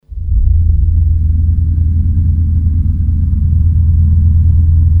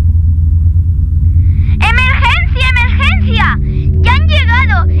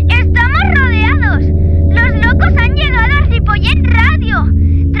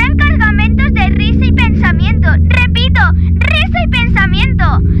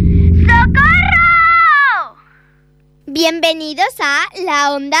Bienvenidos a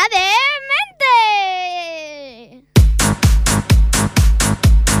la Onda D-Mente.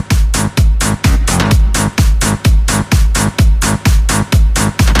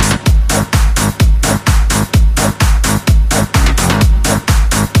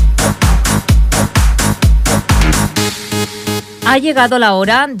 Ha llegado la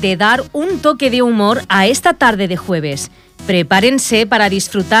hora de dar un toque de humor a esta tarde de jueves. Prepárense para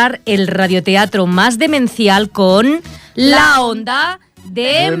disfrutar el radioteatro más demencial con La Onda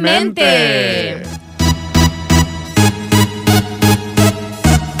D-Mente.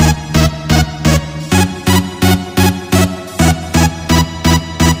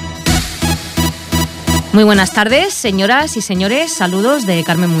 Muy buenas tardes, señoras y señores. Saludos de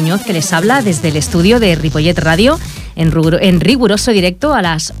Carmen Muñoz, que les habla desde el estudio de Ripollet Radio, en riguroso directo a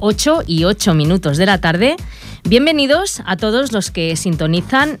las 8:08 de la tarde. Bienvenidos a todos los que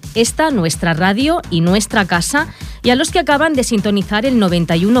sintonizan esta nuestra radio y nuestra casa, y a los que acaban de sintonizar el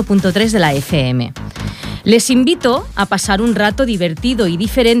 91.3 de la FM. Les invito a pasar un rato divertido y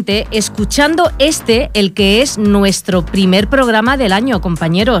diferente escuchando el que es nuestro primer programa del año,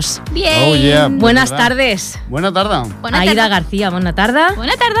 compañeros. Bien. Oh, yeah. Buenas tardes. Buena tarde. Aida García, buena tarde.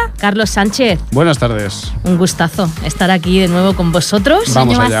 Buena tarde. Carlos Sánchez. Buenas tardes. Un gustazo estar aquí de nuevo con vosotros.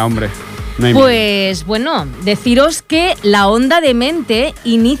 Vamos allá, hombre. No Pues bueno, deciros que la Onda D-Mente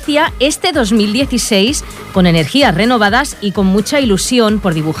inicia este 2016 con energías renovadas y con mucha ilusión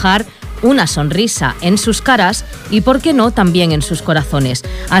por dibujar una sonrisa en sus caras y, por qué no, también en sus corazones.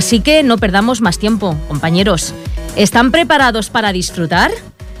 Así que no perdamos más tiempo, compañeros. ¿Están preparados para disfrutar?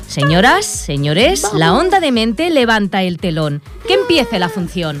 Señoras, señores, ¡vamos! La Onda D-Mente levanta el telón. Que empiece la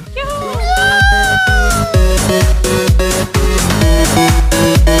función.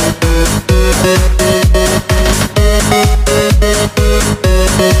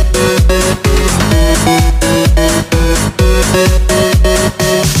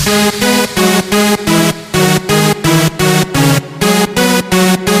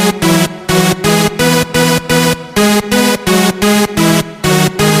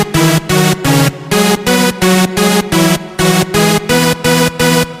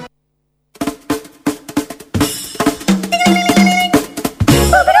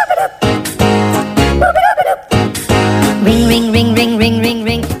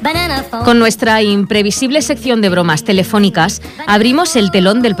 Con nuestra imprevisible sección de bromas telefónicas, abrimos el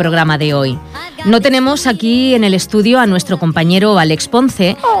telón del programa de hoy. No tenemos aquí en el estudio a nuestro compañero Alex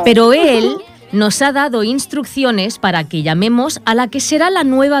Ponce, pero él nos ha dado instrucciones para que llamemos a la que será la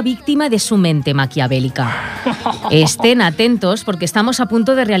nueva víctima de su mente maquiavélica. Estén atentos porque estamos a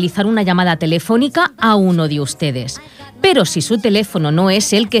punto de realizar una llamada telefónica a uno de ustedes. Pero si su teléfono no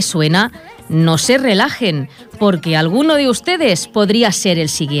es el que suena, no se relajen, porque alguno de ustedes podría ser el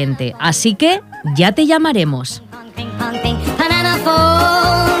siguiente. Así que ya te llamaremos.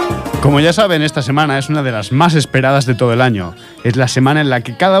 Como ya saben, esta semana es una de las más esperadas de todo el año. Es la semana en la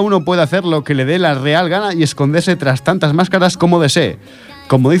que cada uno puede hacer lo que le dé la real gana y esconderse tras tantas máscaras como desee.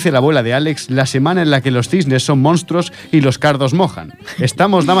 Como dice la abuela de Alex, la semana en la que los cisnes son monstruos y los cardos mojan.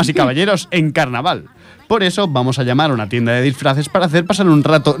 Estamos, damas y caballeros, en carnaval. Por eso vamos a llamar a una tienda de disfraces para hacer pasar un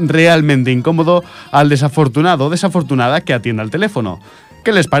rato realmente incómodo al desafortunado o desafortunada que atienda el teléfono.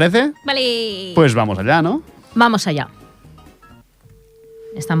 ¿Qué les parece? Vale. Pues vamos allá, ¿no? Vamos allá.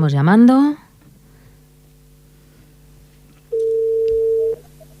 Estamos llamando.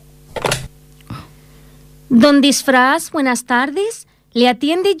 Don Disfraz, buenas tardes. Le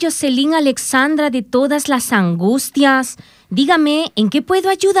atiende Jocelyn Alexandra de Todas las Angustias. Dígame, ¿en qué puedo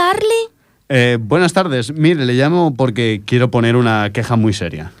ayudarle? Buenas tardes. Mire, le llamo porque quiero poner una queja muy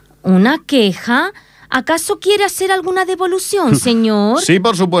seria. ¿Una queja? ¿Acaso quiere hacer alguna devolución, señor? Sí,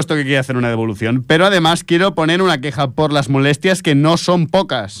 por supuesto que quiero hacer una devolución, pero además quiero poner una queja por las molestias que no son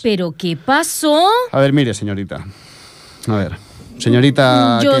pocas. ¿Pero qué pasó? A ver, mire, señorita. A ver,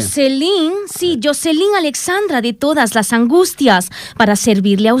 señorita... Jocelyn, sí, Jocelyn Alexandra de Todas las Angustias, para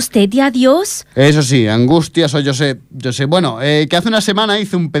servirle a usted y a Dios. Eso sí, angustias o yo sé. Bueno, que hace una semana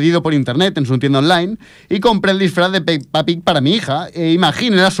hice un pedido por internet en su tienda online y compré el disfraz de Peppa Pig para mi hija.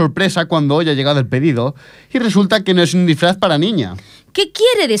 Imagine la sorpresa cuando hoy ha llegado el pedido y resulta que no es un disfraz para niña. ¿Qué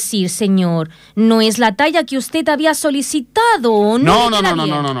quiere decir, señor? ¿No es la talla que usted había solicitado?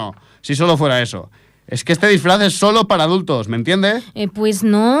 No. Si solo fuera eso. Es que este disfraz es solo para adultos, ¿me entiende? Pues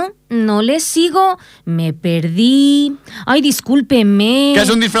no le sigo. Me perdí. Ay, discúlpeme. ¡Que es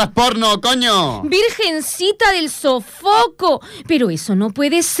un disfraz porno, coño! ¡Virgencita del sofoco! Pero eso no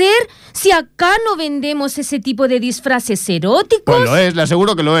puede ser. Si acá no vendemos ese tipo de disfraces eróticos. Pues lo es, le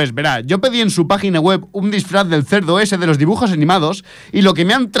aseguro que lo es. Verá, yo pedí en su página web un disfraz del cerdo ese de los dibujos animados y lo que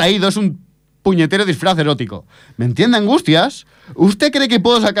me han traído es un puñetero disfraz erótico. ¿Me entiende, Angustias? ¿Usted cree que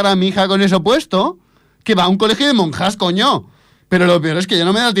puedo sacar a mi hija con eso puesto? Que va a un colegio de monjas, coño. Pero lo peor es que ya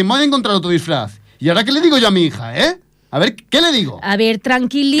no me da tiempo de encontrar otro disfraz. ¿Y ahora qué le digo yo a mi hija, A ver, ¿qué le digo? A ver,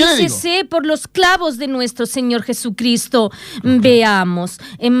 tranquilícese por los clavos de nuestro Señor Jesucristo. Veamos.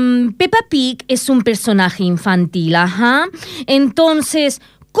 Peppa Pig es un personaje infantil, ajá. Entonces,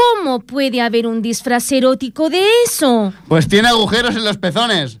 ¿cómo puede haber un disfraz erótico de eso? Pues tiene agujeros en los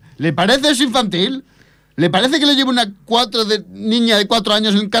pezones. ¿Le parece eso infantil? ¿Le parece que le llevo una niña de 4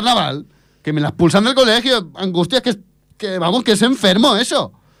 años en carnaval? Que me la expulsan del colegio. Angustias, vamos, que es enfermo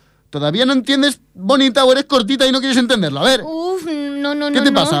eso. ¿Todavía no entiendes, bonita, o eres cortita y no quieres entenderlo? A ver. Uf, no. ¿Qué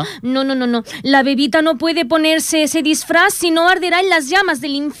te pasa? No. La bebita no puede ponerse ese disfraz, si no arderá en las llamas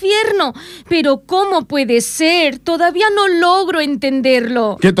del infierno. Pero ¿cómo puede ser? Todavía no logro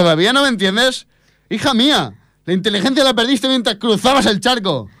entenderlo. ¿Que todavía no me entiendes? Hija mía, la inteligencia la perdiste mientras cruzabas el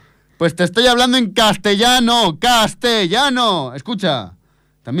charco. Pues te estoy hablando en castellano. Escucha.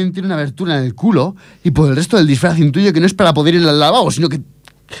 También tiene una abertura en el culo y por el resto del disfraz intuyo que no es para poder ir al lavabo, sino que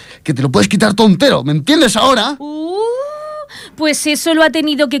te lo puedes quitar todo entero. ¿Me entiendes ahora? Pues eso lo ha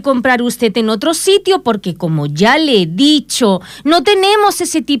tenido que comprar usted en otro sitio porque, como ya le he dicho, no tenemos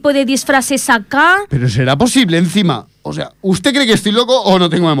ese tipo de disfraces acá. Pero será posible encima. O sea, ¿usted cree que estoy loco o no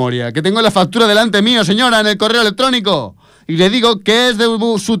tengo memoria? Que tengo la factura delante mío, señora, en el correo electrónico. Y le digo que es de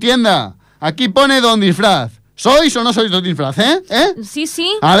su tienda. Aquí pone Don Disfraz. ¿Sois o no sois Don Disfraz, Sí.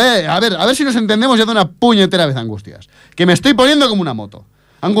 A ver si nos entendemos ya de una puñetera vez, Angustias. Que me estoy poniendo como una moto.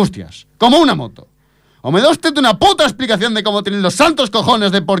 Angustias, como una moto. O me da usted una puta explicación de cómo tienen los santos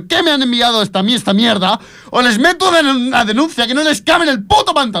cojones de por qué me han enviado esta mierda, o les meto una denuncia que no les cabe en el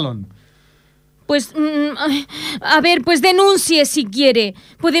puto pantalón. Pues, a ver, pues denuncie si quiere.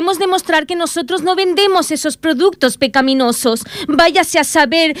 Podemos demostrar que nosotros no vendemos esos productos pecaminosos. Váyase a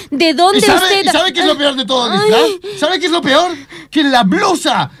saber de dónde usted... ¿Y sabe qué es lo peor de todo, disfraz? ¿Sabe qué es lo peor? Que en la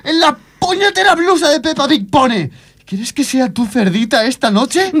puñetera blusa de Peppa Pig pone... ¿Quieres que sea tu cerdita esta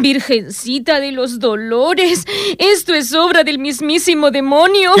noche? Virgencita de los dolores, esto es obra del mismísimo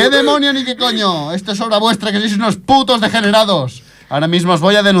demonio. ¿Qué demonio ni qué coño? Esto es obra vuestra, que sois unos putos degenerados. Ahora mismo os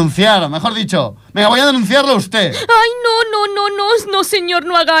voy a denunciar, mejor dicho, venga, voy a denunciarlo a usted. Ay, no, señor,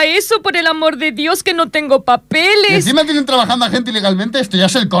 no haga eso, por el amor de Dios, que no tengo papeles. ¿Y encima tienen trabajando a gente ilegalmente? Esto ya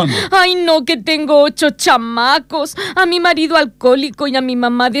es el colmo. Ay, no, que tengo 8 chamacos, a mi marido alcohólico y a mi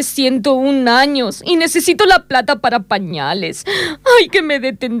mamá de 101 años, y necesito la plata para pañales. Ay, que me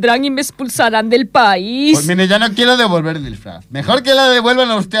detendrán y me expulsarán del país. Pues mire, ya no quiero devolver el disfraz. Mejor que la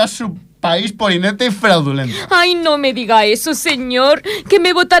devuelvan a usted a su país por inerte y fraudulento. Ay, no me diga eso, señor, que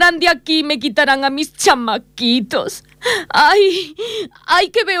me botarán de aquí y me quitarán a mis chamaquitos. Ay,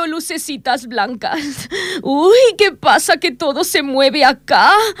 que veo lucecitas blancas. Uy, ¿qué pasa? Que todo se mueve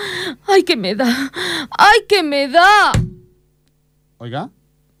acá. Ay, que me da. Oiga,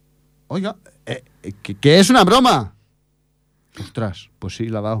 ¿qué es una broma? Ostras, pues sí,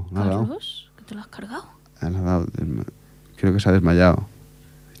 la ha dado. ¿Carlos? ¿Que te lo has cargado? La ha dado. Creo que se ha desmayado.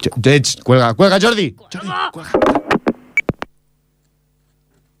 Cuelga, Jordi. Cuelga.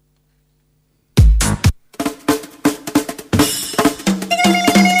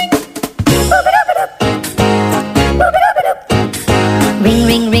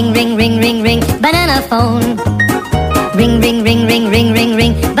 Ring, banana phone. Ring,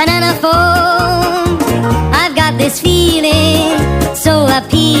 banana phone. I've got this feeling so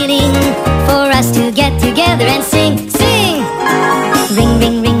appealing for us to get together and sing. Ring,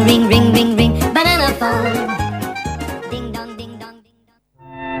 banana phone. Ding dong, ding dong, ding dong.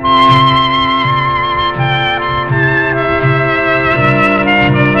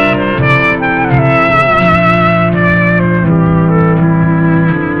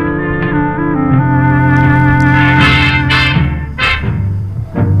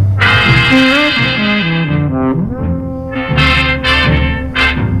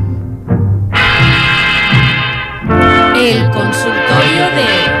 El consultorio de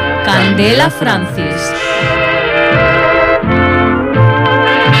Candela Francis.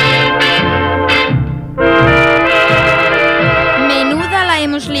 Menuda la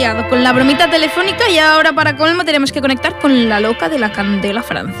hemos liado con la bromita telefónica y ahora para colmo tenemos que conectar con la loca de la Candela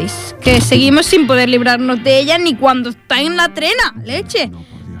Francis, que seguimos sin poder librarnos de ella ni cuando está en la trena, leche.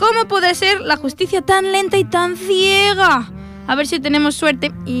 ¿Cómo puede ser la justicia tan lenta y tan ciega? A ver si tenemos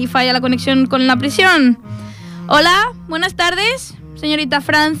suerte y falla la conexión con la prisión. Hola, buenas tardes, señorita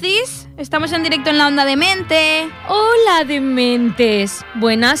Francis. Estamos en directo en la Onda D-Mente. Hola, dementes.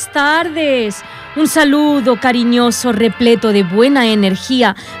 Buenas tardes. Un saludo cariñoso, repleto de buena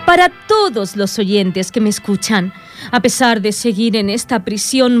energía para todos los oyentes que me escuchan. A pesar de seguir en esta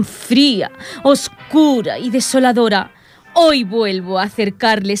prisión fría, oscura y desoladora, hoy vuelvo a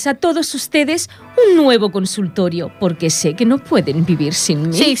acercarles a todos ustedes un nuevo consultorio, porque sé que no pueden vivir sin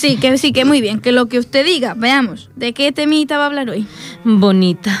mí. Sí, que muy bien, que lo que usted diga. Veamos, ¿de qué temita va a hablar hoy?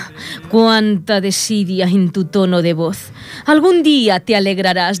 Bonita, cuánta desidia en tu tono de voz. Algún día te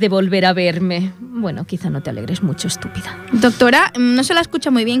alegrarás de volver a verme. Bueno, quizá no te alegres mucho, estúpida. Doctora, no se la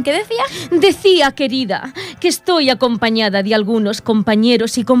escucha muy bien. ¿Qué decía? Decía, querida, que estoy acompañada de algunos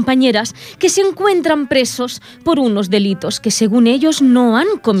compañeros y compañeras que se encuentran presos por unos delitos que según ellos no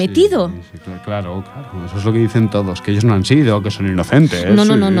han cometido. Sí, claro. Eso es lo que dicen todos, que ellos no han sido, que son inocentes.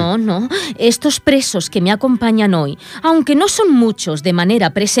 No. Estos presos que me acompañan hoy, aunque no son muchos de manera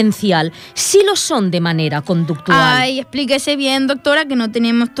presencial, sí lo son de manera conductual. Ay, explíquese bien, doctora, que no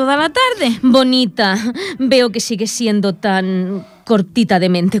tenemos toda la tarde. Bonita, veo que sigues siendo tan cortita de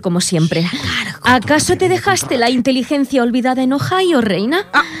mente como siempre. ¿Acaso te dejaste la inteligencia olvidada en Ohio, reina?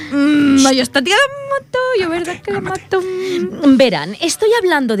 Vaya, esta tía la mató, yo verdad que la mató. Verán, estoy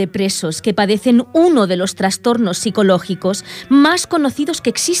hablando de presos que padecen uno de los trastornos psicológicos más conocidos que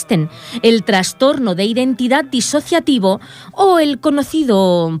existen, el trastorno de identidad disociativo o el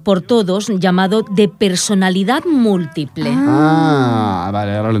conocido por todos llamado de personalidad múltiple.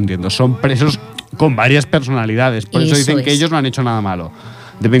 Vale, ahora lo entiendo. Son presos con varias personalidades, por eso dicen que ellos no han hecho nada malo.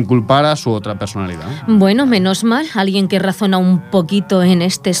 Deben culpar a su otra personalidad. Bueno, menos mal, alguien que razona un poquito en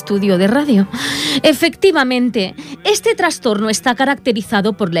este estudio de radio. Efectivamente, este trastorno está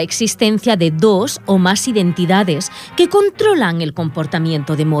caracterizado por la existencia de 2 o más identidades que controlan el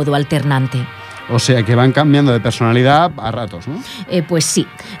comportamiento de modo alternante. O sea, que van cambiando de personalidad a ratos, ¿no? Pues sí.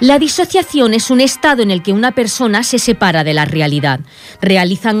 La disociación es un estado en el que una persona se separa de la realidad.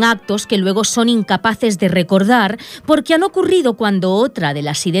 Realizan actos que luego son incapaces de recordar porque han ocurrido cuando otra de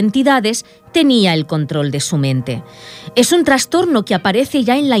las identidades tenía el control de su mente. Es un trastorno que aparece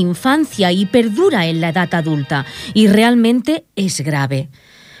ya en la infancia y perdura en la edad adulta, y realmente es grave.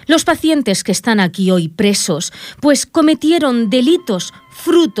 Los pacientes que están aquí hoy presos, pues cometieron delitos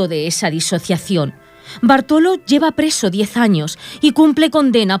fruto de esa disociación. Bartolo lleva preso 10 años y cumple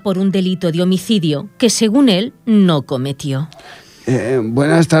condena por un delito de homicidio que, según él, no cometió.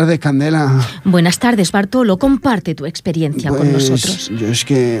 Buenas tardes, Candela. Buenas tardes, Bartolo. Comparte tu experiencia con nosotros. Yo es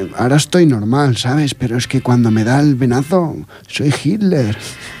que ahora estoy normal, ¿sabes? Pero es que cuando me da el venazo, soy Hitler.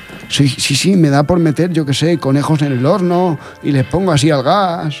 Sí, me da por meter, yo qué sé, conejos en el horno y les pongo así al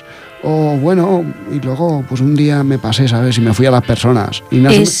gas. O bueno, y luego pues un día me pasé, ¿sabes? Y me fui a las personas. Y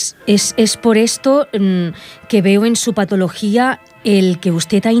es por esto que veo en su patología el que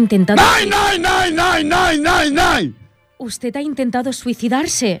usted ha intentado... ¡Nein! Usted ha intentado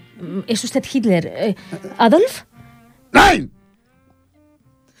suicidarse. ¿Es usted Hitler? ¿Adolf? ¡Nein!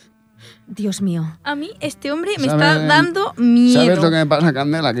 Dios mío. A mí este hombre me está dando miedo. ¿Sabes lo que me pasa,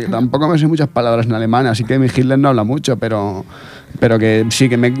 Candela? Que tampoco me sé muchas palabras en alemán, así que mi Hitler no habla mucho, pero que sí,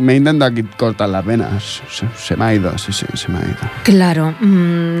 que me intenta aquí cortar las venas. Se me ha ido, sí, se me ha ido. Claro,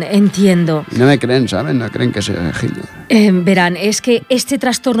 entiendo. Y no me creen, ¿saben? No creen que sea Hitler. Verán, es que este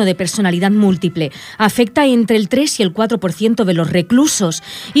trastorno de personalidad múltiple afecta entre el 3 y el 4% de los reclusos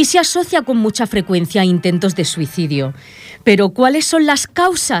y se asocia con mucha frecuencia a intentos de suicidio. Pero ¿cuáles son las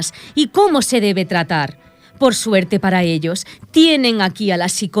causas y cómo se debe tratar? Por suerte para ellos, tienen aquí a la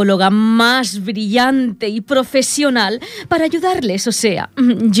psicóloga más brillante y profesional para ayudarles, o sea,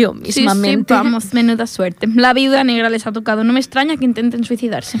 yo mismamente. Sí, vamos, menuda suerte. La viuda negra les ha tocado. No me extraña que intenten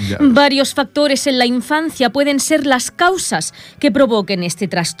suicidarse. Ya. Varios factores en la infancia pueden ser las causas que provoquen este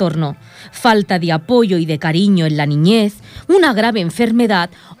trastorno. Falta de apoyo y de cariño en la niñez, una grave enfermedad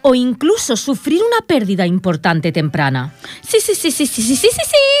o incluso sufrir una pérdida importante temprana. Sí, eso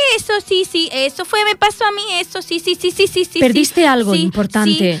fue, me pasó a mí, eso, sí. ¿Perdiste algo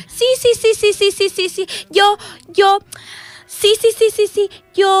importante? Sí.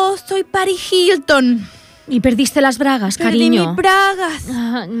 Yo soy Paris Hilton. ¿Y perdiste las bragas, cariño? Perdí mis bragas.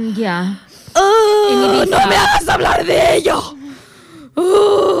 Ya. ¡No me hagas hablar de ello!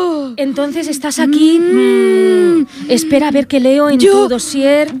 Entonces estás aquí. Espera a ver qué leo en tu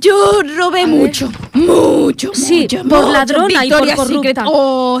dossier. Yo robé mucho. Sí, por ladrona y por corrupta.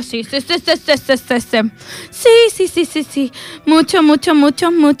 Sí. Sí. Mucho.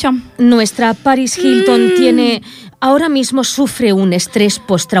 Nuestra Paris Hilton ahora mismo sufre un estrés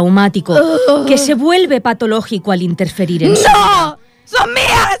postraumático que se vuelve patológico al interferir en su vida. ¡No! ¡Son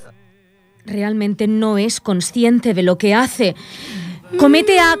mías! Realmente no es consciente de lo que hace.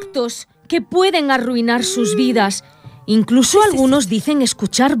 Comete actos que pueden arruinar sus vidas Incluso algunos dicen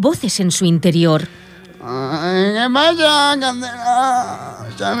escuchar voces en su interior. Ay, ¿qué pasa, Candela?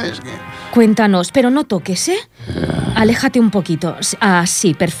 ¿Sabes qué? Cuéntanos, pero no toques, ¿eh? Aléjate un poquito. Ah,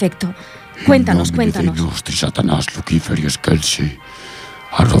 sí, perfecto. Cuéntanos. Nostri Satanás Lucifer y Skelsi.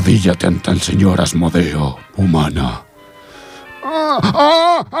 Arrodíllate ante el señor Asmodeo, humana.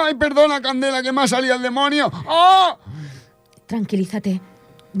 ¡Ay, perdona, Candela, que me ha salido el demonio! Tranquilízate.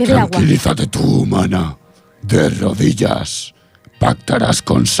 Bebe agua. Tranquilízate tú, humana. De rodillas. ¿Pactarás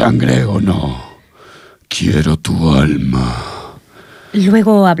con sangre o no? Quiero tu alma.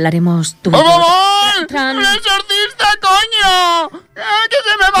 Luego hablaremos tú. ¡Vamos! ¡Un exorcista, coño! ¡Que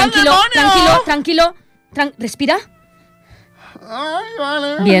se me va el demonio! Tranquilo. Respira. Ay,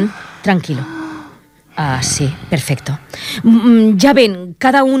 vale. Bien, tranquilo. Ah, sí, perfecto. Ya ven,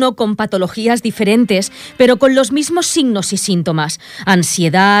 cada uno con patologías diferentes, pero con los mismos signos y síntomas.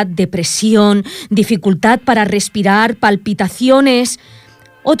 Ansiedad, depresión, dificultad para respirar, palpitaciones.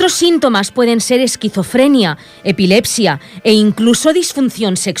 Otros síntomas pueden ser esquizofrenia, epilepsia e incluso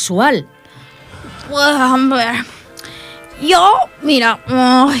disfunción sexual. Pues, a ver. Yo, mira.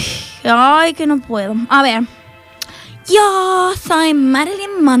 Ay, que no puedo. A ver. Yo soy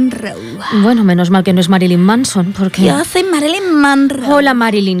Marilyn Monroe. Bueno, menos mal que no es Marilyn Manson, porque... Yo soy Marilyn Monroe. Hola,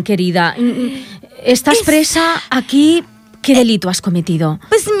 Marilyn, querida. ¿Estás presa aquí? ¿Qué delito has cometido?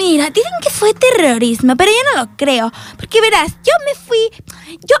 Pues mira, dicen que fue terrorismo, pero yo no lo creo. Porque verás, yo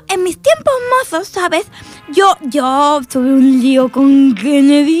en mis tiempos mozos, ¿sabes? Yo tuve un lío con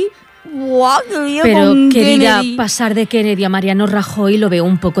Kennedy. ¡Guau, qué lío Pero, con querida, Kennedy! pasar de Kennedy a Mariano Rajoy lo veo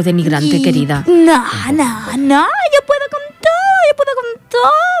un poco denigrante, querida. No, yo puedo con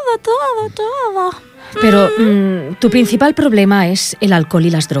todo. Pero tu principal problema es el alcohol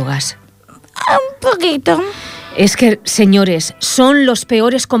y las drogas. Un poquito. Es que, señores, son los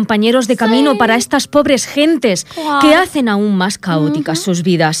peores compañeros de camino para estas pobres gentes que hacen aún más caóticas sus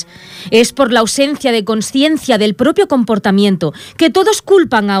vidas. Es por la ausencia de conciencia del propio comportamiento que todos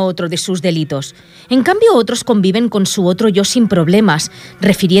culpan a otro de sus delitos. En cambio, otros conviven con su otro yo sin problemas,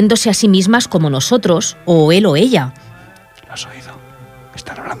 refiriéndose a sí mismas como nosotros, o él o ella. ¿Lo has oído?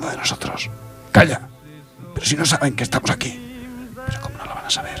 Están hablando de nosotros. ¡Calla! Pero si no saben que estamos aquí. Pero ¿cómo no lo van a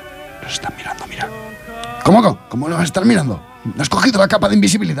saber? Nos están mirando, mira. ¿Cómo? ¿Cómo nos están mirando? ¿No has cogido la capa de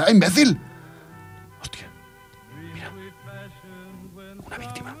invisibilidad, imbécil? Hostia. Mira. Una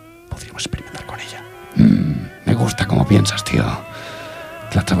víctima. Podríamos experimentar con ella. Me gusta cómo piensas, tío.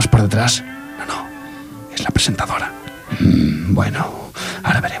 ¿La traemos por detrás? No. Es la presentadora. Bueno,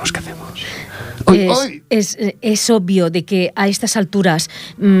 ahora veremos qué hacemos. Es obvio de que a estas alturas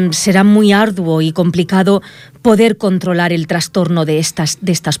será muy arduo y complicado poder controlar el trastorno de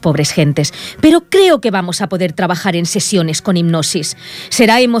estas pobres gentes. Pero creo que vamos a poder trabajar en sesiones con hipnosis.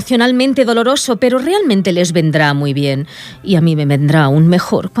 Será emocionalmente doloroso, pero realmente les vendrá muy bien. Y a mí me vendrá aún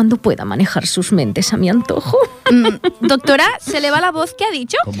mejor cuando pueda manejar sus mentes a mi antojo. Doctora, ¿se le va la voz? ¿Qué ha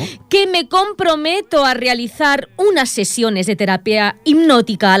dicho? ¿Cómo? Que me comprometo a realizar unas sesiones de terapia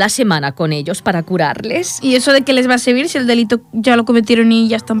hipnótica a la semana con ellos para curarles. ¿Y eso de qué les va a servir si el delito ya lo cometieron y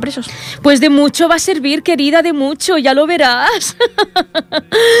ya están presos? Pues de mucho va a servir, querida, de mucho, ya lo verás.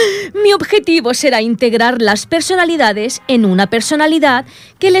 Mi objetivo será integrar las personalidades en una personalidad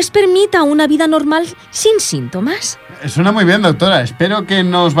que les permita una vida normal sin síntomas. Suena muy bien, doctora. Espero que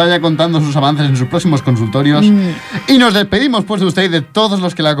nos vaya contando sus avances en sus próximos consultorios. Y nos despedimos pues de usted y de todos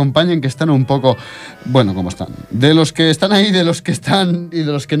los que la acompañen, que están un poco... Bueno, ¿cómo están? De los que están ahí, de los que están y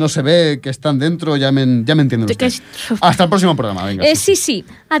de los que no se ve, que están dentro, ya me entienden ustedes. Hasta el próximo programa, venga. Sí.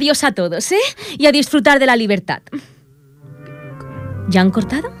 Adiós a todos, ¿eh? Y a disfrutar de la libertad. ¿Ya han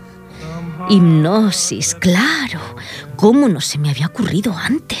cortado? Hipnosis, claro. ¿Cómo no se me había ocurrido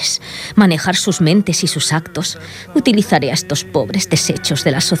antes? Manejar sus mentes y sus actos. Utilizaré a estos pobres desechos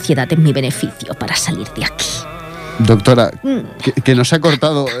de la sociedad en mi beneficio para salir de aquí. Doctora, que nos ha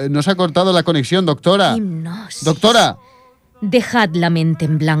cortado la conexión, doctora. Hipnosis. Doctora. Dejad la mente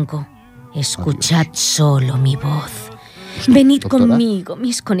en blanco. Escuchad solo mi voz. Venid ¿Doctora? Conmigo,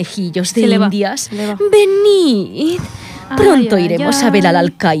 mis conejillos de Se le va. Indias. Venid. Pronto iremos a ver al ay.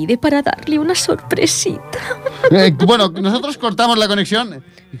 alcaide para darle una sorpresita. Bueno, nosotros cortamos la conexión.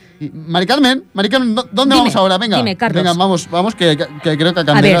 Mari Carmen, ¿dónde Dime, vamos ahora? Venga, dime, Carlos. venga, vamos, que creo que a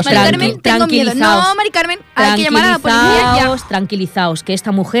A ver, Candela... Mari Carmen, tengo miedo. No, Mari Carmen, hay que llamar a la policía ya. Tranquilizaos, que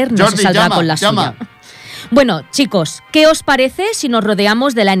esta mujer no Jordi, se saldrá llama, con la llama. suya. Bueno, chicos, ¿qué os parece si nos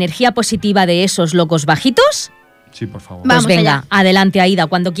rodeamos de la energía positiva de esos locos bajitos? Sí, por favor. Vamos Pues venga, allá. adelante, Aida,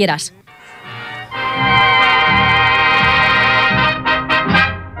 cuando quieras.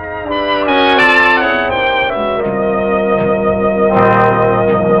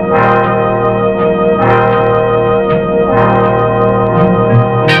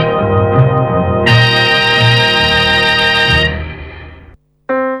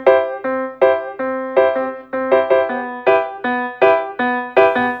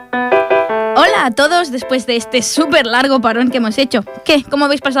 Hola a todos después de este súper largo parón que hemos hecho. ¿Qué? ¿Cómo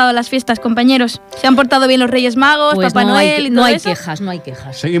habéis pasado las fiestas, compañeros? ¿Se han portado bien los Reyes Magos, Pues Papá no Noel hay, y no todo hay eso? quejas, no hay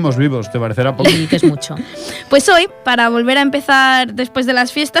quejas. Seguimos vivos, ¿te parecerá poco? Y que es mucho. Pues hoy, para volver a empezar después de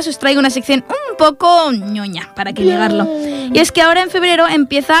las fiestas, os traigo una sección un poco ñoña, para que negarlo. Y es que ahora en febrero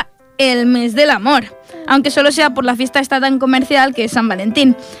empieza el mes del amor, aunque solo sea por la fiesta esta tan comercial que es San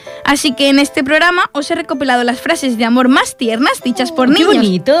Valentín. Así que en este programa os he recopilado las frases de amor más tiernas dichas por ¡Qué niños.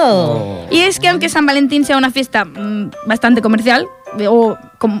 bonito! Y es que aunque San Valentín sea una fiesta bastante comercial, o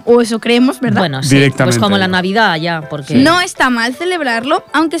eso creemos, ¿verdad? Bueno, sí, Directamente. pues como la Navidad ya, porque... No está mal celebrarlo,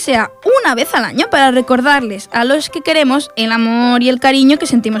 aunque sea una vez al año, para recordarles a los que queremos el amor y el cariño que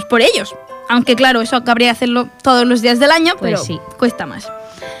sentimos por ellos. Aunque claro, eso cabría hacerlo todos los días del año, Pues pero sí. cuesta más.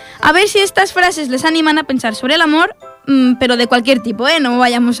 A ver si estas frases les animan a pensar sobre el amor, pero de cualquier tipo, ¿eh? No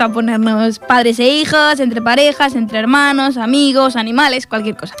vayamos a ponernos padres e hijos, entre parejas, entre hermanos, amigos, animales,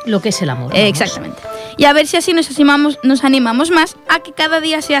 cualquier cosa. Lo que es el amor. vamos. Exactamente. Y a ver si así nos animamos más a que cada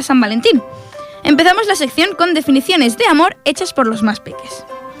día sea San Valentín. Empezamos la sección con definiciones de amor hechas por los más peques.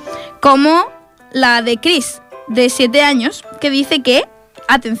 Como la de Chris, de 7 años, que dice que,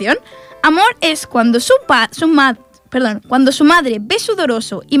 atención, amor es cuando cuando su madre ve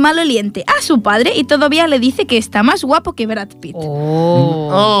sudoroso y maloliente a su padre y todavía le dice que está más guapo que Brad Pitt.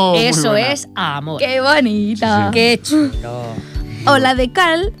 Oh, muy eso buena. es amor. ¡Qué bonita! Qué chulo. O la de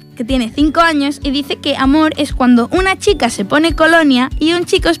Carl, que tiene 5 años y dice que amor es cuando una chica se pone colonia y un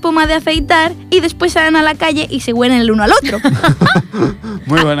chico espuma de afeitar y después salen a la calle y se huelen el uno al otro.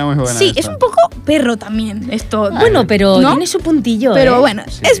 Muy buena, muy buena. Sí, esta. es un poco perro también esto. Bueno, pero ¿no? tiene su puntillo, Pero ¿eh? bueno,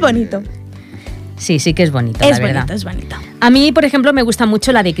 es bonito. Sí, sí que es bonito, Es la verdad. bonito, es bonito. A mí, por ejemplo, me gusta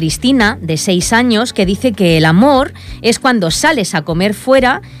mucho la de Cristina, de 6 años, que dice que el amor es cuando sales a comer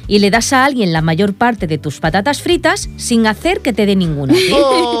fuera y le das a alguien la mayor parte de tus patatas fritas sin hacer que te dé ninguna.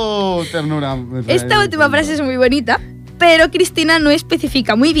 ¡Oh, ternura! Esta última frase es muy bonita, pero Cristina no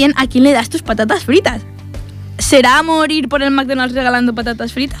especifica muy bien a quién le das tus patatas fritas. ¿Será amor ir por el McDonald's regalando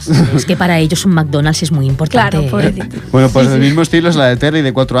patatas fritas? Es que para ellos un McDonald's es muy importante. Claro, ¿eh? pobrecito. Bueno, pues del mismo estilo es la de Terry,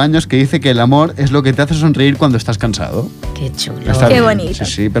 de 4 años, que dice que el amor es lo que te hace sonreír cuando estás cansado. Qué chulo. Está Qué bien. bonito. Sí,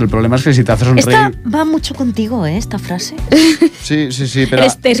 sí, pero el problema es que si te hace sonreír... Esta va mucho contigo, ¿eh? Esta frase. Sí, pero...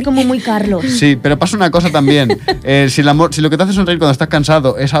 Es como muy Carlos. Sí, pero pasa una cosa también. Si lo que te hace sonreír cuando estás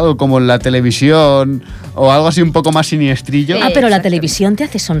cansado es algo como la televisión o algo así un poco más siniestrillo. Ah, pero la televisión te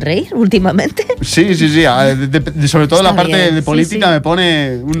hace sonreír últimamente. Sí. Sobre todo Está la parte bien, de sí, política sí. me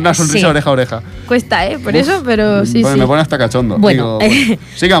pone una sonrisa Sí. oreja a oreja. Cuesta, por eso, pero sí, Pues sí. me pone hasta cachondo. Bueno,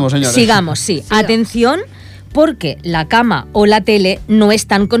 sigamos, señores. Sigamos, sí. Atención, porque la cama o la tele no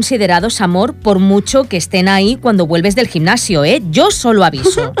están considerados amor por mucho que estén ahí cuando vuelves del gimnasio, ¿eh? Yo solo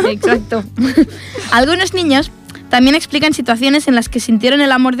aviso. Exacto. Algunos niños también explican situaciones en las que sintieron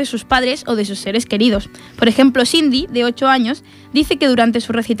el amor de sus padres o de sus seres queridos. Por ejemplo, Cindy, de 8 años, dice que durante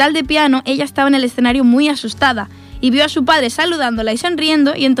su recital de piano ella estaba en el escenario muy asustada y vio a su padre saludándola y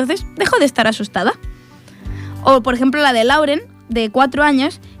sonriendo y entonces dejó de estar asustada. O, por ejemplo, la de Lauren, de 4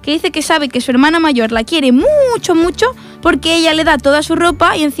 años, que dice que sabe que su hermana mayor la quiere mucho, mucho porque ella le da toda su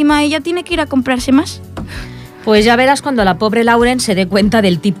ropa y encima ella tiene que ir a comprarse más. Pues ya verás cuando la pobre Lauren se dé cuenta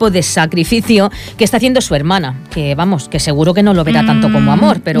del tipo de sacrificio que está haciendo su hermana. Que vamos, que seguro que no lo verá tanto como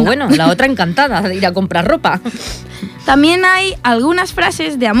amor, pero no. bueno, la otra encantada de ir a comprar ropa. También hay algunas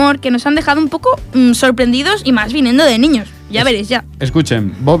frases de amor que nos han dejado un poco sorprendidos y más viniendo de niños. Ya veréis, ya.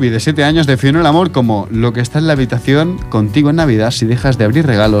 Escuchen, Bobby, de 7 años, definió el amor como lo que está en la habitación contigo en Navidad si dejas de abrir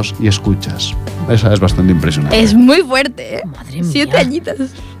regalos y escuchas. Esa es bastante impresionante. Es muy fuerte, ¿eh? Madre mía. 7 añitos.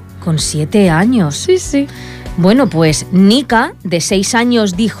 Con 7 años. Sí, sí. Bueno, pues Nika, de 6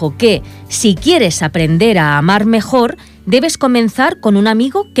 años, dijo que si quieres aprender a amar mejor, debes comenzar con un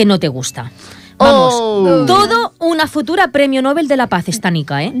amigo que no te gusta. Vamos, Oh. todo una futura premio Nobel de la Paz esta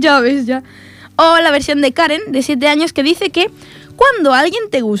Nika, ¿eh? Ya ves, ya. O la versión de Karen, de 7 años, que dice que cuando alguien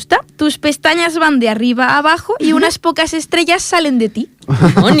te gusta, tus pestañas van de arriba a abajo y unas pocas estrellas salen de ti.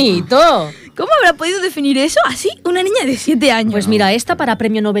 ¡Bonito! ¿Cómo habrá podido definir eso así una niña de 7 años? Pues mira, esta para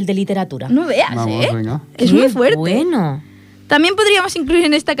premio Nobel de literatura. No veas, Vamos, venga. Es Qué muy fuerte. Bueno. También podríamos incluir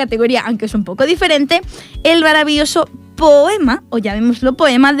en esta categoría, aunque es un poco diferente, el maravilloso poema, o llamémoslo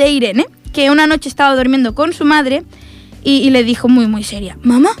poema, de Irene, que una noche estaba durmiendo con su madre y le dijo muy, muy seria: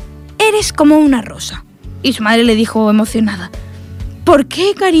 «Mamá, eres como una rosa». Y su madre le dijo emocionada: «¿Por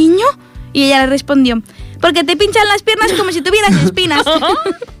qué, cariño?». Y ella le respondió: «Porque te pinchan las piernas como si tuvieras espinas».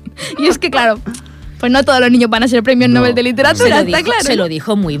 Y es que, claro, Pues no todos los niños van a ser premios Nobel de Literatura, está claro. Se lo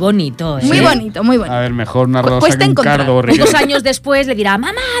dijo muy bonito, ¿eh? Muy bonito, muy bonito. A ver, mejor una rosa Cuesta que un encontrar. cardo horrible. 2 años después le dirá,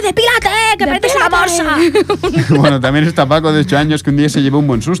 mamá, depílate, que perdiste la bolsa. Bueno, también está Paco de 8 años que un día se llevó un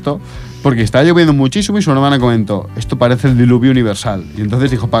buen susto porque estaba lloviendo muchísimo y su hermana comentó, esto parece el diluvio universal. Y entonces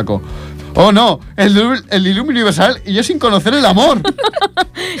dijo Paco, oh no, el diluvio universal y yo sin conocer el amor.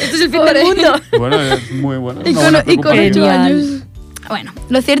 Esto es el fin del mundo. Bueno, es muy bueno. Y una buena con 8 preocupación. años. Bueno,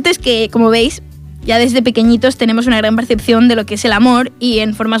 lo cierto es que, como veis, ya desde pequeñitos tenemos una gran percepción de lo que es el amor y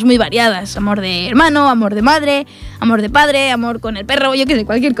en formas muy variadas. Amor de hermano, amor de madre, amor de padre, amor con el perro, yo qué sé,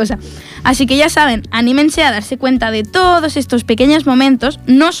 cualquier cosa. Así que ya saben, anímense a darse cuenta de todos estos pequeños momentos,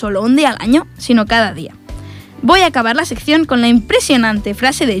 no solo un día al año, sino cada día. Voy a acabar la sección con la impresionante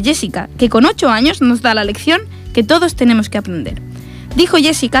frase de Jessica, que con 8 años nos da la lección que todos tenemos que aprender. Dijo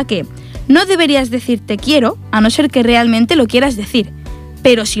Jessica que no deberías decir te quiero a no ser que realmente lo quieras decir,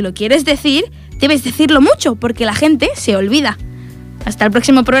 pero si lo quieres decir, debes decirlo mucho porque la gente se olvida. Hasta el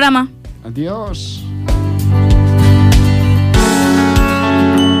próximo programa. Adiós.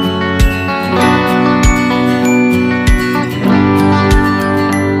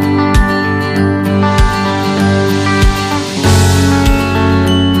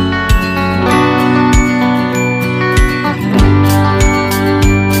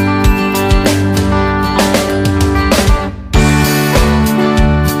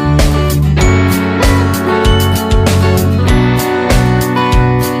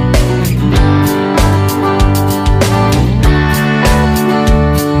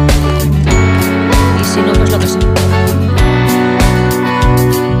 Y si no, pues lo que sea.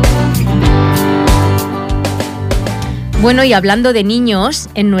 Bueno, y hablando de niños,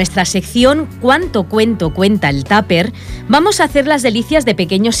 en nuestra sección ¿Cuánto cuento cuenta el tupper?, vamos a hacer las delicias de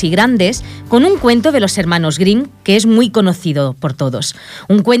pequeños y grandes con un cuento de los hermanos Grimm que es muy conocido por todos.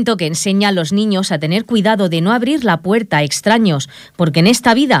 Un cuento que enseña a los niños a tener cuidado de no abrir la puerta a extraños, porque en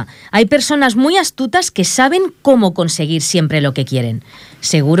esta vida hay personas muy astutas que saben cómo conseguir siempre lo que quieren.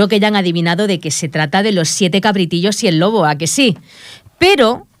 Seguro que ya han adivinado de que se trata de los 7 cabritillos y el lobo, ¿a que sí?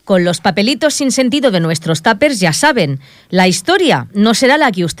 Pero con los papelitos sin sentido de nuestros tuppers ya saben, la historia no será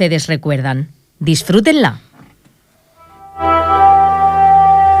la que ustedes recuerdan. Disfrútenla.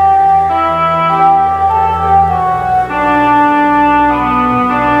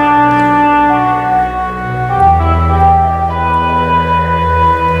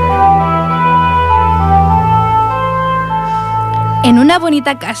 En una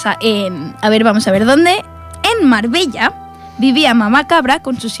bonita casa en... A ver, vamos a ver dónde. En Marbella vivía mamá cabra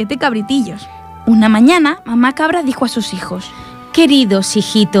con sus 7 cabritillos. Una mañana, mamá cabra dijo a sus hijos: Queridos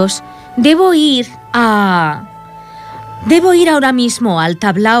hijitos, debo ir ahora mismo al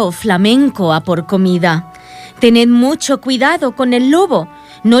tablao flamenco a por comida. Tened mucho cuidado con el lobo.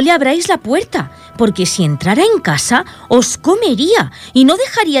 No le abráis la puerta, porque si entrara en casa os comería y no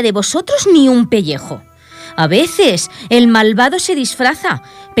dejaría de vosotros ni un pellejo. A veces el malvado se disfraza,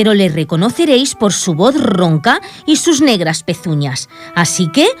 pero le reconoceréis por su voz ronca y sus negras pezuñas.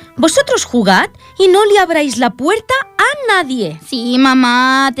 Así que vosotros jugad y no le abráis la puerta a nadie. Sí,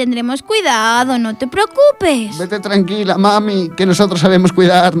 mamá, tendremos cuidado, no te preocupes. Vete tranquila, mami, que nosotros sabemos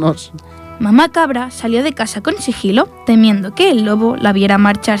cuidarnos. Mamá cabra salió de casa con sigilo, temiendo que el lobo la viera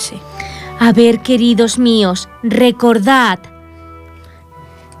marcharse. A ver, queridos míos, recordad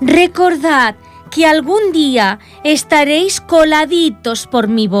que algún día estaréis coladitos por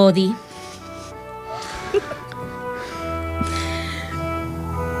mi body.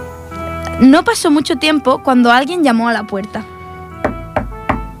 No pasó mucho tiempo cuando alguien llamó a la puerta.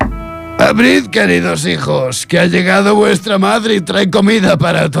 Abrid, queridos hijos, que ha llegado vuestra madre y trae comida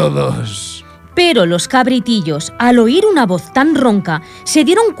para todos. Pero los cabritillos, al oír una voz tan ronca, se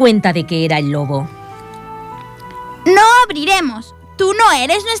dieron cuenta de que era el lobo. No abriremos. Tú no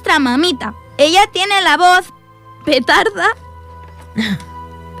eres nuestra mamita. Ella tiene la voz petarda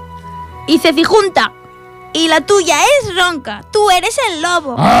y cecijunta. Y la tuya es ronca. Tú eres el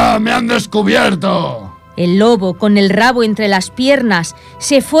lobo. ¡Ah, me han descubierto! El lobo, con el rabo entre las piernas,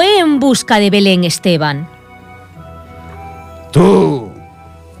 se fue en busca de Belén Esteban. Tú,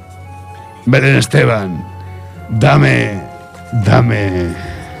 Belén Esteban, dame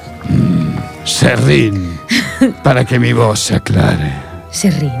serrín para que mi voz se aclare.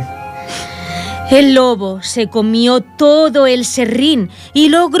 Serrín. El lobo se comió todo el serrín y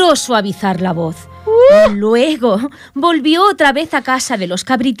logró suavizar la voz. Luego volvió otra vez a casa de los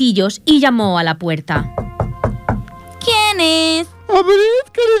cabritillos y llamó a la puerta. ¿Quién es? Abrid,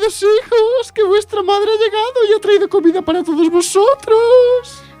 queridos hijos, que vuestra madre ha llegado y ha traído comida para todos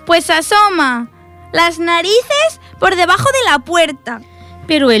vosotros. Pues asoma las narices por debajo de la puerta.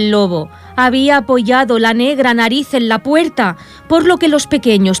 Pero el lobo, había apoyado la negra nariz en la puerta, por lo que los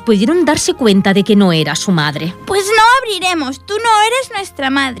pequeños pudieron darse cuenta de que no era su madre. Pues no abriremos, tú no eres nuestra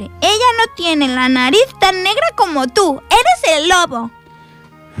madre. Ella no tiene la nariz tan negra como tú, eres el lobo.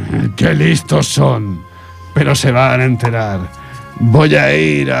 ¡Qué listos son! Pero se van a enterar. Voy a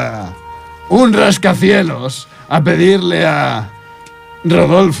ir a un rascacielos a pedirle a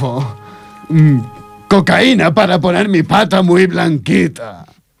Rodolfo cocaína para poner mi pata muy blanquita.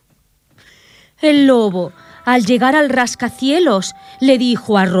 El lobo, al llegar al rascacielos, le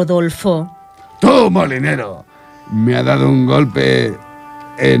dijo a Rodolfo: ¡Tú, molinero! Me ha dado un golpe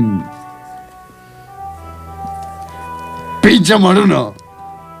en... ¡Pincho moruno!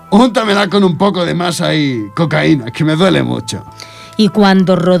 Úntamela con un poco de masa y cocaína, que me duele mucho. Y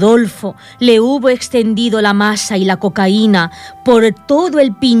cuando Rodolfo le hubo extendido la masa y la cocaína por todo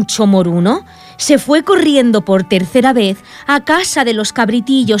el pincho moruno, se fue corriendo por tercera vez a casa de los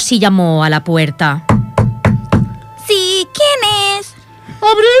cabritillos y llamó a la puerta. Sí, ¿quién es?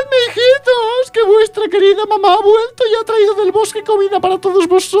 ¡Abridme, hijitos! ¡Que vuestra querida mamá ha vuelto y ha traído del bosque comida para todos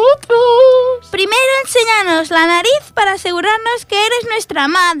vosotros! Primero enséñanos la nariz para asegurarnos que eres nuestra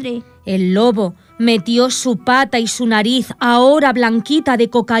madre. El lobo metió su pata y su nariz, ahora blanquita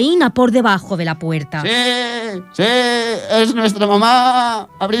de cocaína, por debajo de la puerta. ¡Sí! ¡Sí! ¡Es nuestra mamá!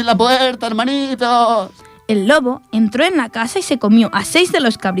 ¡Abrid la puerta, hermanitos! El lobo entró en la casa y se comió a 6 de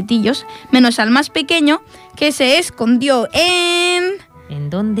los cabritillos, menos al más pequeño, que se escondió ¿En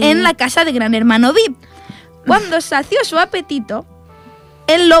dónde? en la casa de Gran Hermano VIP. Cuando sació su apetito,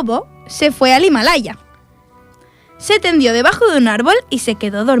 el lobo se fue al Himalaya. Se tendió debajo de un árbol y se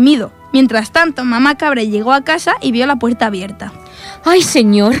quedó dormido. Mientras tanto, mamá cabra llegó a casa y vio la puerta abierta. ¡Ay,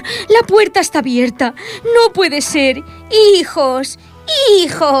 señor! ¡La puerta está abierta! ¡No puede ser! ¡Hijos!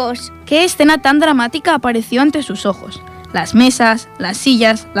 ¡Hijos! ¿Qué escena tan dramática apareció ante sus ojos? Las mesas, las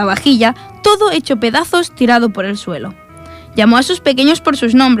sillas, la vajilla, todo hecho pedazos tirado por el suelo. Llamó a sus pequeños por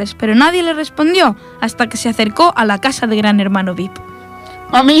sus nombres, pero nadie le respondió hasta que se acercó a la casa de Gran Hermano VIP.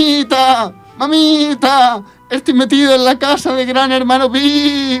 ¡Mamita! ¡Mamita! Estoy metido en la casa de Gran Hermano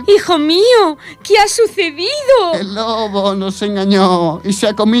VIP. ¡Hijo mío! ¿Qué ha sucedido? El lobo nos engañó y se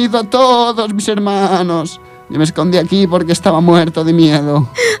ha comido a todos mis hermanos. Yo me escondí aquí porque estaba muerto de miedo.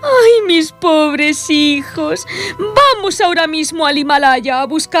 ¡Ay, mis pobres hijos! Vamos ahora mismo al Himalaya a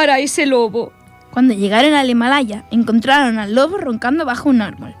buscar a ese lobo. Cuando llegaron al Himalaya, encontraron al lobo roncando bajo un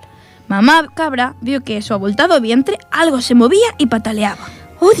árbol. Mamá cabra vio que en su abultado vientre algo se movía y pataleaba.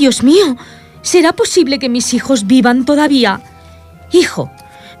 ¡Oh, Dios mío! ¿Será posible que mis hijos vivan todavía? Hijo,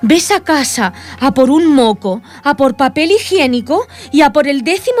 ves a casa a por un moco, a por papel higiénico y a por el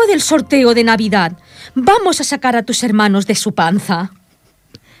 10º del sorteo de Navidad. Vamos a sacar a tus hermanos de su panza.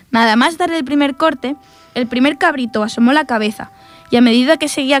 Nada más dar el primer corte, el primer cabrito asomó la cabeza y a medida que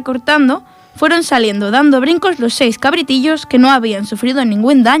seguía cortando, fueron saliendo dando brincos los 6 cabritillos que no habían sufrido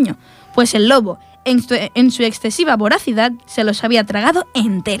ningún daño, pues el lobo, en su excesiva voracidad, se los había tragado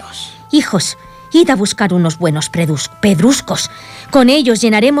enteros. Hijos, id a buscar unos buenos pedruscos. Con ellos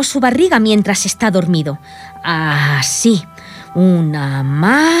llenaremos su barriga mientras está dormido. Así, una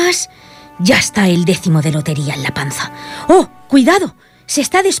más. Ya está el 10º de lotería en la panza. ¡Oh, cuidado! ¡Se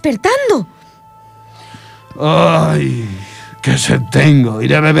está despertando! ¡Ay! ¡Qué sed tengo!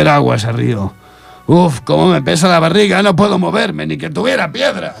 Iré a beber agua a ese río. ¡Uf! ¡Cómo me pesa la barriga! No puedo moverme, ni que tuviera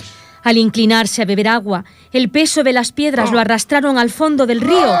piedras. Al inclinarse a beber agua, el peso de las piedras lo arrastraron al fondo del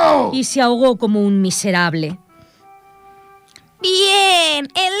río y se ahogó como un miserable. ¡Bien!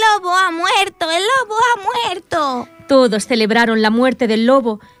 ¡El lobo ha muerto! ¡El lobo ha muerto! Todos celebraron la muerte del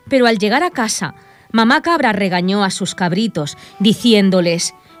lobo, pero al llegar a casa, mamá cabra regañó a sus cabritos,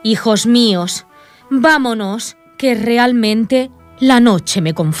 diciéndoles: «Hijos míos, vámonos, que realmente la noche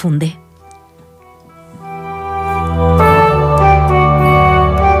me confunde».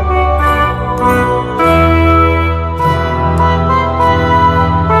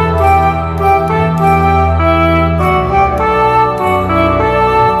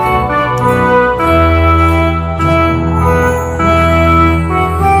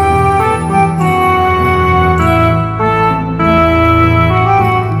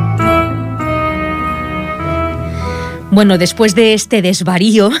 Bueno, después de este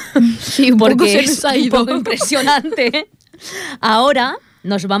desvarío, Sí, porque es un poco impresionante, ahora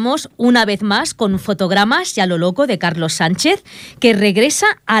nos vamos una vez más con fotogramas y a lo loco de Carlos Sánchez, que regresa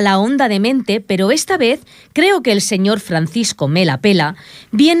a la Onda D-Mente, pero esta vez creo que el señor Francisco me la pela,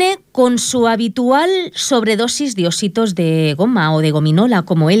 viene con su habitual sobredosis de ositos de goma o de gominola,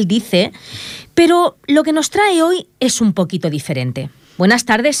 como él dice, pero lo que nos trae hoy es un poquito diferente. Buenas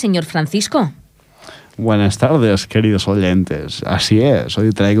tardes, señor Francisco. Buenas tardes, queridos oyentes. Así es, hoy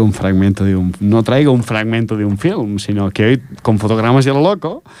traigo un fragmento de un... No traigo un fragmento de un film, sino que hoy, con Fotogramas y el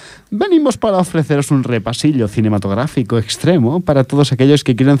Loco, venimos para ofreceros un repasillo cinematográfico extremo para todos aquellos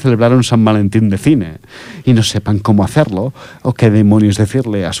que quieran celebrar un San Valentín de cine y no sepan cómo hacerlo o qué demonios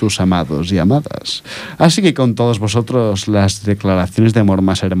decirle a sus amados y amadas. Así que con todos vosotros, las declaraciones de amor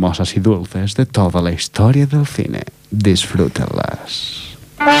más hermosas y dulces de toda la historia del cine. Disfrútenlas.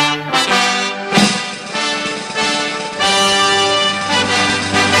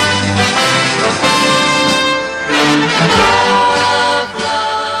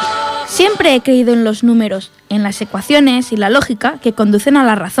 Siempre he creído en los números, en las ecuaciones y la lógica que conducen a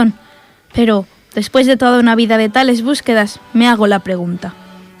la razón. Pero, después de toda una vida de tales búsquedas, me hago la pregunta: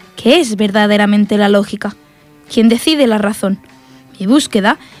 ¿qué es verdaderamente la lógica? ¿Quién decide la razón? Mi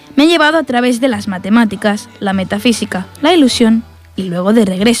búsqueda me ha llevado a través de las matemáticas, la metafísica, la ilusión y luego de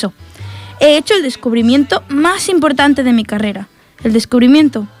regreso. He hecho el descubrimiento más importante de mi carrera, el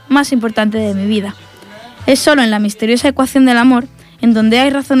descubrimiento más importante de mi vida. Es solo en la misteriosa ecuación del amor en donde hay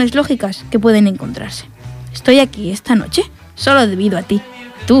razones lógicas que pueden encontrarse. Estoy aquí esta noche solo debido a ti.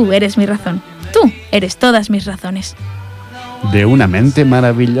 Tú eres mi razón. Tú eres todas mis razones. De una mente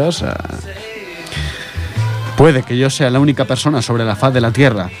maravillosa. Puede que yo sea la única persona sobre la faz de la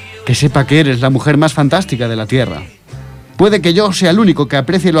Tierra que sepa que eres la mujer más fantástica de la Tierra. Puede que yo sea el único que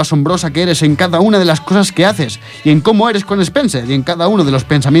aprecie lo asombrosa que eres en cada una de las cosas que haces, y en cómo eres con Spencer, y en cada uno de los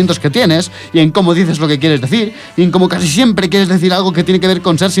pensamientos que tienes, y en cómo dices lo que quieres decir, y en cómo casi siempre quieres decir algo que tiene que ver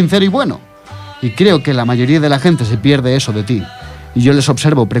con ser sincero y bueno. Y creo que la mayoría de la gente se pierde eso de ti. Y yo les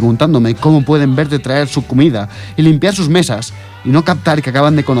observo preguntándome cómo pueden verte traer su comida y limpiar sus mesas, y no captar que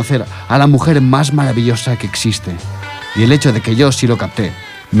acaban de conocer a la mujer más maravillosa que existe. Y el hecho de que yo sí lo capté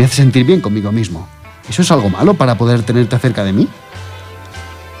me hace sentir bien conmigo mismo. ¿Eso es algo malo para poder tenerte cerca de mí?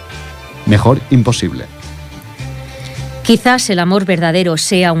 Mejor imposible. Quizás el amor verdadero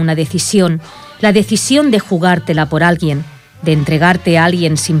sea una decisión, la decisión de jugártela por alguien, de entregarte a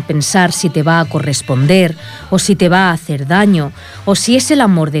alguien sin pensar si te va a corresponder o si te va a hacer daño o si es el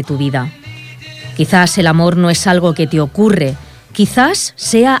amor de tu vida. Quizás el amor no es algo que te ocurre, quizás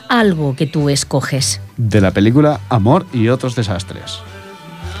sea algo que tú escoges. De la película Amor y otros desastres.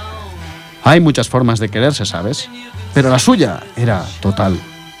 Hay muchas formas de quererse, ¿sabes? Pero la suya era total.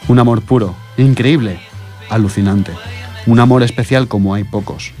 Un amor puro, increíble, alucinante. Un amor especial como hay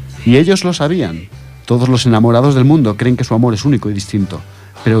pocos. Y ellos lo sabían. Todos los enamorados del mundo creen que su amor es único y distinto.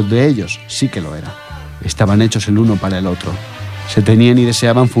 Pero de ellos sí que lo era. Estaban hechos el uno para el otro. Se tenían y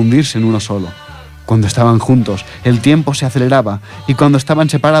deseaban fundirse en uno solo. Cuando estaban juntos, el tiempo se aceleraba. Y cuando estaban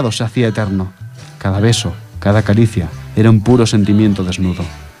separados, se hacía eterno. Cada beso, cada caricia, era un puro sentimiento desnudo.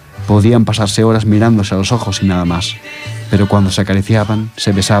 Podían pasarse horas mirándose a los ojos y nada más. Pero cuando se acariciaban,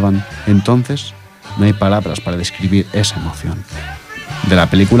 se besaban, entonces no hay palabras para describir esa emoción. De la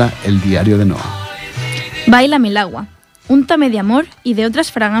película El diario de Noah. Báilame el agua. Úntame de amor y de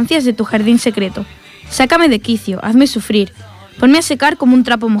otras fragancias de tu jardín secreto. Sácame de quicio, hazme sufrir. Ponme a secar como un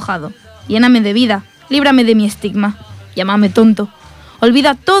trapo mojado. Lléname de vida, líbrame de mi estigma. Llámame tonto.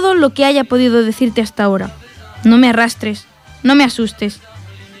 Olvida todo lo que haya podido decirte hasta ahora. No me arrastres, no me asustes.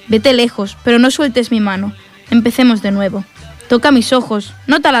 Vete lejos, pero no sueltes mi mano. Empecemos de nuevo. Toca mis ojos,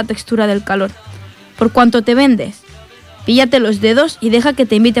 nota la textura del calor. Por cuanto te vendes, píllate los dedos y deja que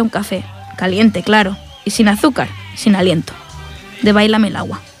te invite a un café. Caliente, claro, y sin azúcar, sin aliento. De Báilame el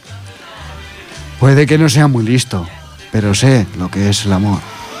agua. Puede que no sea muy listo, pero sé lo que es el amor.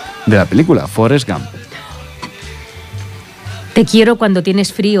 De la película Forrest Gump. Te quiero cuando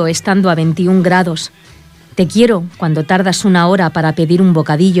tienes frío estando a 21 grados. Te quiero cuando tardas 1 hora para pedir un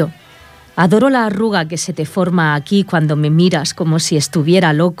bocadillo. Adoro la arruga que se te forma aquí cuando me miras como si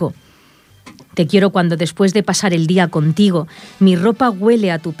estuviera loco. Te quiero cuando después de pasar el día contigo, mi ropa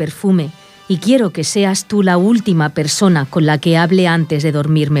huele a tu perfume y quiero que seas tú la última persona con la que hable antes de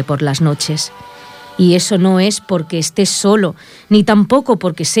dormirme por las noches. Y eso no es porque estés solo, ni tampoco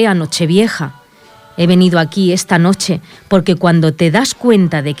porque sea Nochevieja. He venido aquí esta noche porque cuando te das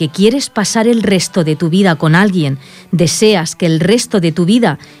cuenta de que quieres pasar el resto de tu vida con alguien, deseas que el resto de tu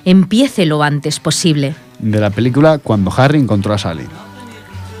vida empiece lo antes posible. De la película Cuando Harry encontró a Sally.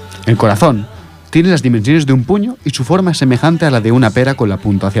 El corazón tiene las dimensiones de un puño y su forma es semejante a la de una pera con la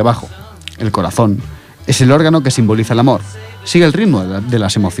punta hacia abajo. El corazón es el órgano que simboliza el amor. Sigue el ritmo de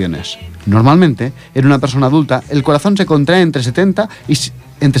las emociones. Normalmente, en una persona adulta, el corazón se contrae entre 60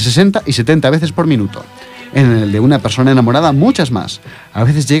 y 70 veces por minuto. En el de una persona enamorada, muchas más. A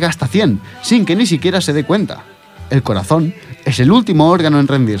veces llega hasta 100, sin que ni siquiera se dé cuenta. El corazón es el último órgano en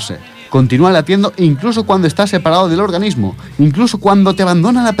rendirse. Continúa latiendo incluso cuando estás separado del organismo, incluso cuando te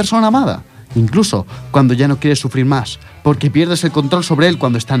abandona la persona amada. Incluso cuando ya no quieres sufrir más, porque pierdes el control sobre él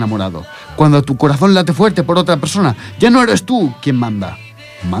cuando está enamorado. Cuando tu corazón late fuerte por otra persona, ya no eres tú quien manda.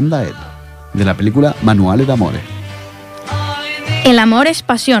 Manda él. De la película Manuale d'amore. El amor es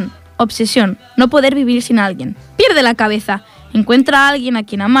pasión, obsesión, no poder vivir sin alguien. Pierde la cabeza. Encuentra a alguien a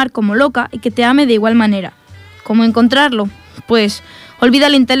quien amar como loca y que te ame de igual manera. ¿Cómo encontrarlo? Pues olvida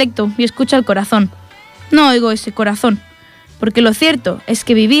el intelecto y escucha el corazón. No oigo ese corazón, porque lo cierto es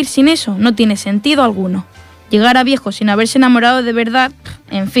que vivir sin eso no tiene sentido alguno. Llegar a viejo sin haberse enamorado de verdad,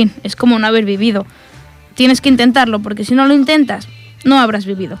 en fin, es como no haber vivido. Tienes que intentarlo, porque si no lo intentas, no habrás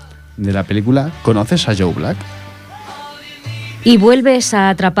vivido. De la película ¿Conoces a Joe Black? Y vuelves a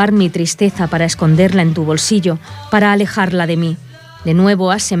atrapar mi tristeza para esconderla en tu bolsillo, para alejarla de mí. De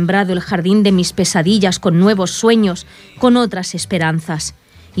nuevo has sembrado el jardín de mis pesadillas con nuevos sueños, con otras esperanzas.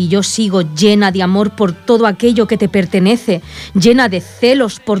 Y yo sigo llena de amor por todo aquello que te pertenece, llena de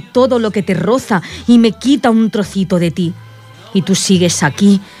celos por todo lo que te roza y me quita un trocito de ti. Y tú sigues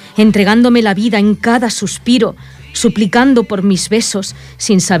aquí, entregándome la vida en cada suspiro, suplicando por mis besos,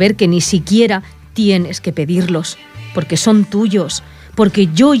 sin saber que ni siquiera tienes que pedirlos, porque son tuyos, porque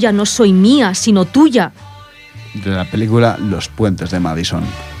yo ya no soy mía, sino tuya. De la película Los puentes de Madison.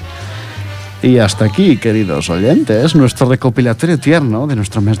 Y hasta aquí, queridos oyentes, nuestro recopilatorio tierno de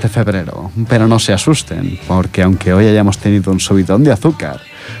nuestro mes de febrero. Pero no se asusten, porque aunque hoy hayamos tenido un subidón de azúcar,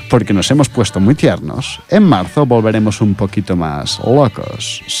 porque nos hemos puesto muy tiernos, en marzo volveremos un poquito más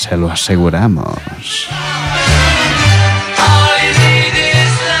locos, se lo aseguramos.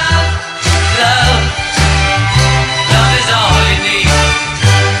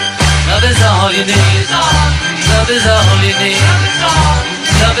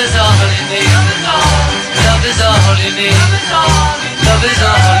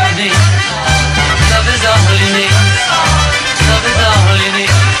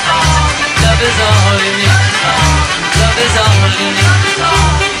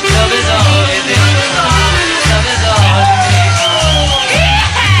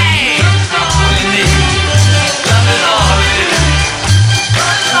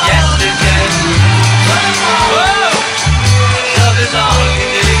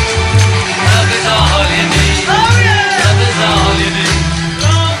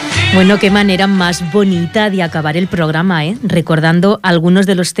 Bueno, qué manera más bonita de acabar el programa, ¿eh? Recordando algunos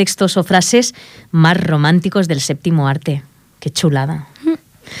de los textos o frases más románticos del séptimo arte. Qué chulada.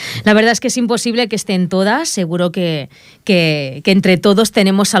 La verdad es que es imposible que estén todas. Seguro que entre todos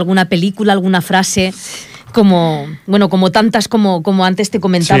tenemos alguna película, alguna frase, como tantas como antes te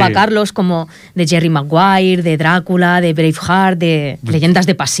comentaba, sí, Carlos, como de Jerry Maguire, de Drácula, de Braveheart, de Leyendas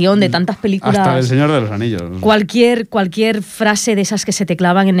de Pasión, de tantas películas. Hasta El Señor de los Anillos. Cualquier frase de esas que se te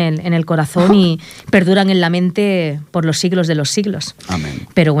clavan en el corazón y perduran en la mente por los siglos de los siglos. Amén.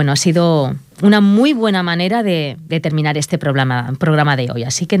 Pero bueno, ha sido una muy buena manera de terminar este programa de hoy.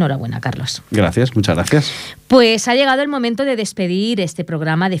 Así que enhorabuena, Carlos. Gracias, muchas gracias. Pues ha llegado el momento de despedir este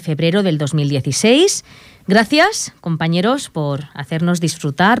programa de febrero del 2016. Gracias, compañeros, por hacernos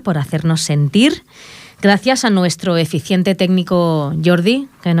disfrutar, por hacernos sentir. Gracias a nuestro eficiente técnico Jordi,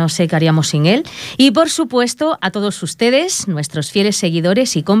 que no sé qué haríamos sin él. Y, por supuesto, a todos ustedes, nuestros fieles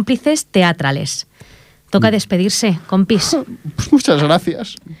seguidores y cómplices teatrales. Toca despedirse, compis. Pues muchas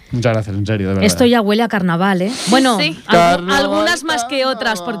gracias. Muchas gracias, en serio, de verdad. Esto ya huele a carnaval, ¿eh? Bueno, sí. Algunas más que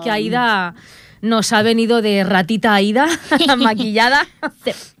otras, porque Aida nos ha venido de ratita Aida, maquillada.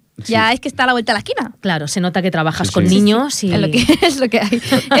 Ya es que está a la vuelta de la esquina. Claro, se nota que trabajas con niños. Sí. Y... Es lo que hay.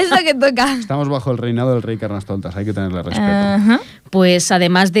 Es lo que toca. Estamos bajo el reinado del rey Carnestoltas, hay que tenerle respeto. Pues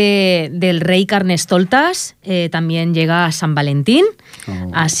además del rey Carnestoltas, también llega San Valentín,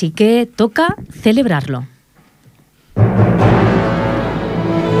 así que toca celebrarlo.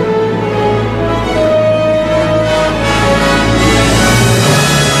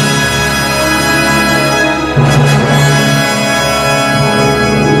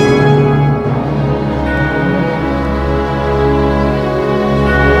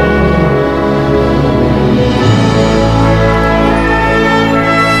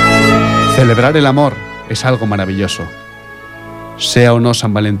 Celebrar el amor es algo maravilloso. Sea o no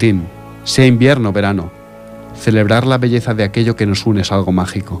San Valentín, sea invierno o verano, celebrar la belleza de aquello que nos une es algo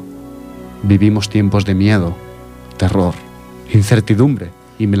mágico. Vivimos tiempos de miedo, terror, incertidumbre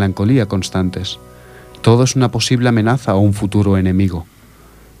y melancolía constantes. Todo es una posible amenaza o un futuro enemigo.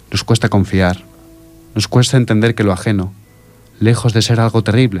 Nos cuesta confiar, nos cuesta entender que lo ajeno, lejos de ser algo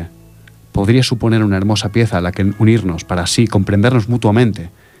terrible, podría suponer una hermosa pieza a la que unirnos para así comprendernos mutuamente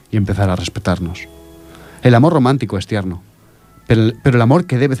y empezar a respetarnos. El amor romántico es tierno, pero el amor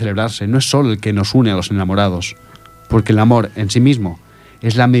que debe celebrarse no es solo el que nos une a los enamorados, porque el amor en sí mismo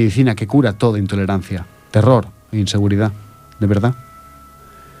es la medicina que cura toda intolerancia, terror e inseguridad, de verdad.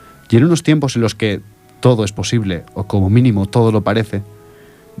 Y en unos tiempos en los que todo es posible, o como mínimo todo lo parece,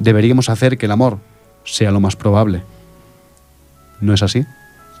 deberíamos hacer que el amor sea lo más probable. ¿No es así?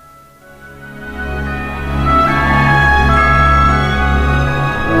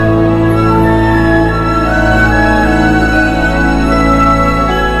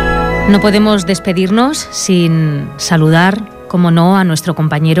 No podemos despedirnos sin saludar, como no, a nuestro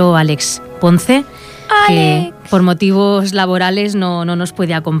compañero Alex Ponce, que por motivos laborales no nos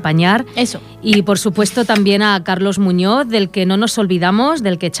puede acompañar. Eso. Y por supuesto también a Carlos Muñoz, del que no nos olvidamos,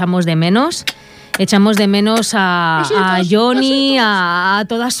 del que echamos de menos. Echamos de menos a Johnny, a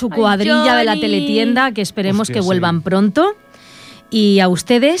toda su cuadrilla de la teletienda, que esperemos que vuelvan pronto. Y a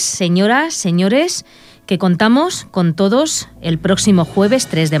ustedes, señoras, señores, que contamos con todos el próximo jueves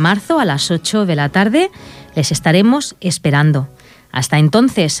 3 de marzo a las 8 de la tarde. Les estaremos esperando. Hasta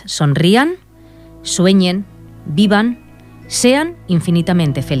entonces, sonrían, sueñen, vivan, sean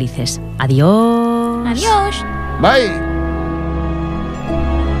infinitamente felices. Adiós. Adiós. Bye.